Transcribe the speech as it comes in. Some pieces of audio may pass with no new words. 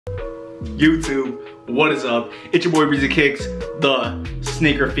YouTube, what is up? It's your boy Breezy Kicks, the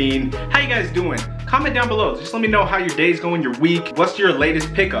sneaker fiend. How you guys doing? Comment down below. Just let me know how your day's going, your week. What's your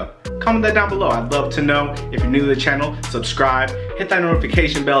latest pickup? Comment that down below. I'd love to know. If you're new to the channel, subscribe. Hit that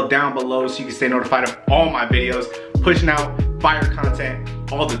notification bell down below so you can stay notified of all my videos. Pushing out fire content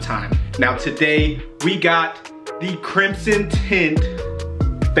all the time. Now today, we got the Crimson Tint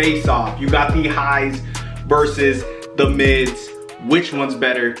face-off. You got the highs versus the mids. Which one's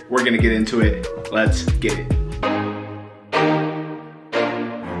better? We're gonna get into it. Let's get it.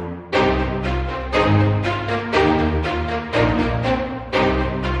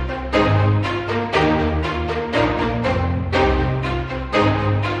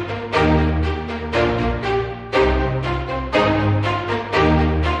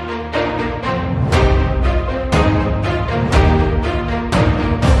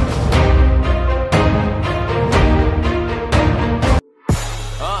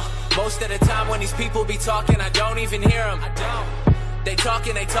 Most of the time when these people be talking, I don't even hear them. I don't. They talk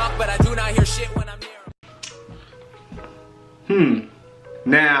and they talk, but I do not hear shit when I'm near them.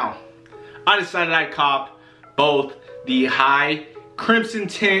 Now, I decided I'd cop both the high Crimson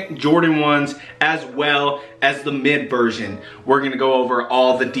Tint Jordan 1s as well as the mid version. We're gonna go over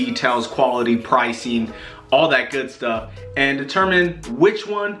all the details, quality, pricing, all that good stuff, and determine which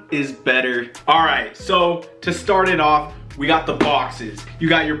one is better. All right, so to start it off, we got the boxes. You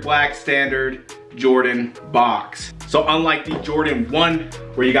got your black standard Jordan box. So unlike the Jordan 1,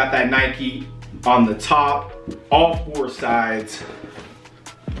 where you got that Nike on the top, all four sides,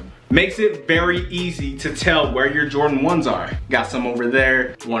 makes it very easy to tell where your Jordan 1s are. Got some over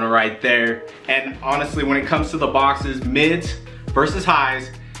there, one right there. And honestly, when it comes to the boxes, mids versus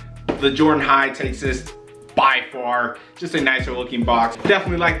highs, the Jordan High takes this by far. Just a nicer looking box.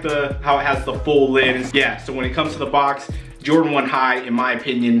 Definitely like how it has the full lid. Yeah, so when it comes to the box, Jordan 1 High, in my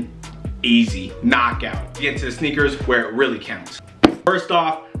opinion, easy, knockout. Get to the sneakers where it really counts. First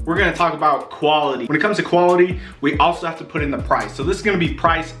off, we're gonna talk about quality. When it comes to quality, we also have to put in the price. So this is gonna be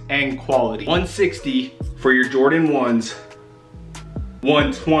price and quality. $160 for your Jordan 1s,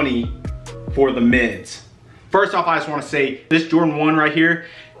 $120 for the mids. First off, I just wanna say this Jordan 1 right here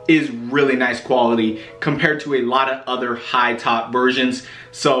is really nice quality compared to a lot of other high top versions.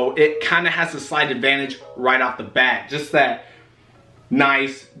 So it kind of has a slight advantage right off the bat. Just that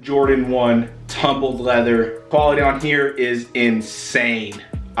nice Jordan 1 tumbled leather. Quality on here is insane.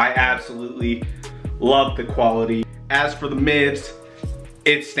 I absolutely love the quality. As for the mids,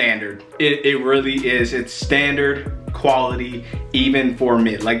 it's standard. It really is. It's standard quality even for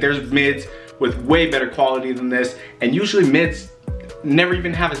mid. Like there's mids with way better quality than this, and usually mids never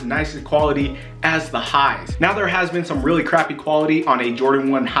even have as nice a quality as the highs. Now there has been some really crappy quality on a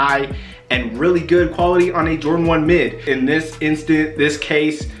Jordan 1 high and really good quality on a Jordan 1 mid. In this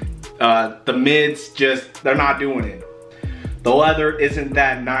case, the mids they're not doing it. The leather isn't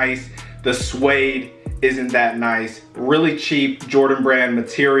that nice. The suede isn't that nice. Really cheap Jordan brand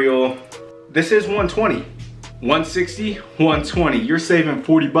material. This is $120. $160, $120. You're saving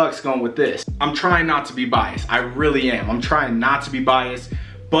 40 bucks going with this. I'm trying not to be biased. I really am. I'm trying not to be biased,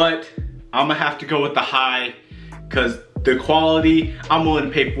 but I'm gonna have to go with the high because the quality, I'm willing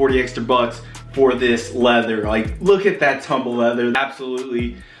to pay 40 extra bucks for this leather. Like, look at that tumble leather.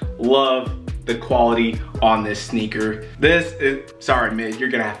 Absolutely love the quality on this sneaker. This is, sorry mid, you're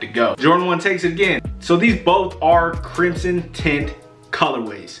gonna have to go. Jordan 1 takes it again. So these both are Crimson Tint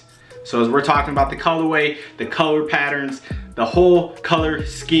colorways. So as we're talking about the colorway, the color patterns, the whole color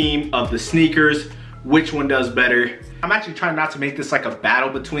scheme of the sneakers, which one does better? I'm actually trying not to make this like a battle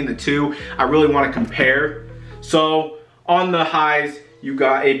between the two. I really want to compare. So on the highs, you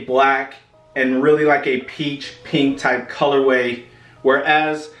got a black and really like a peach pink type colorway,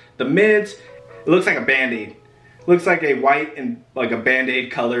 whereas the mids, it looks like a Band-Aid. Looks like a white and like a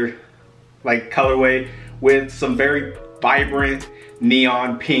Band-Aid color, like colorway with some very vibrant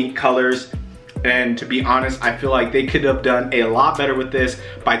neon pink colors. And to be honest, I feel like they could have done a lot better with this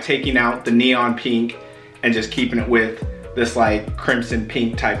by taking out the neon pink and just keeping it with this like crimson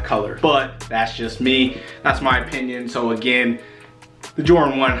pink type color. But that's just me, that's my opinion. So again, the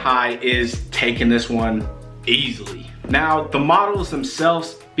Jordan 1 High is taking this one easily. Now the models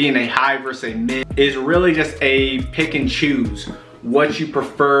themselves, being a high versus a mid, is really just a pick and choose what you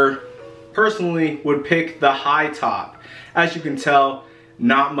prefer. Personally would pick the high top. As you can tell,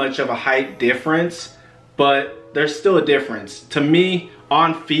 not much of a height difference, but there's still a difference. To me,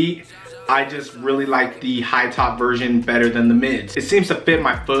 on feet, I just really like the high top version better than the mids. It seems to fit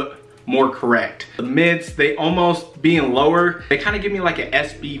my foot more correct. The mids, they almost being lower, they kind of give me like an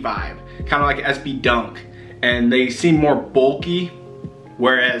SB vibe, kind of like an SB Dunk, and they seem more bulky,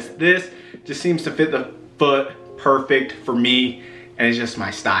 Whereas this just seems to fit the foot perfect for me, and it's just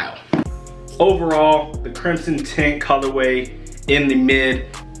my style. Overall, the Crimson Tint colorway in the mid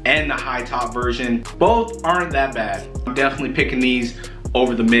and the high top version, both aren't that bad. I'm definitely picking these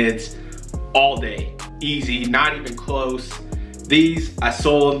over the mids all day. Easy, not even close. These I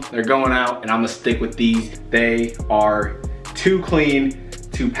sold, they're going out, and I'm gonna stick with these. They are too clean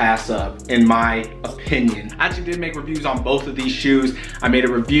to pass up, in my opinion. I actually did make reviews on both of these shoes. I made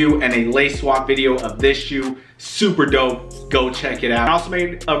a review and a lace swap video of this shoe. Super dope, go check it out. I also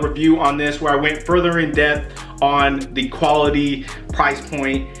made a review on this where I went further in depth on the quality, price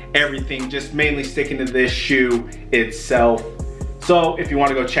point, everything, just mainly sticking to this shoe itself. So if you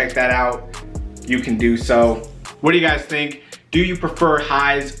wanna go check that out, you can do so. What do you guys think? Do you prefer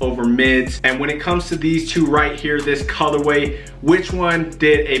highs over mids? And when it comes to these two right here, this colorway, which one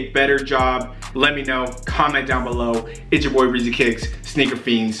did a better job? Let me know, comment down below. It's your boy Reezy Kicks, Sneaker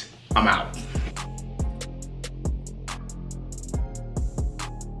Fiends, I'm out.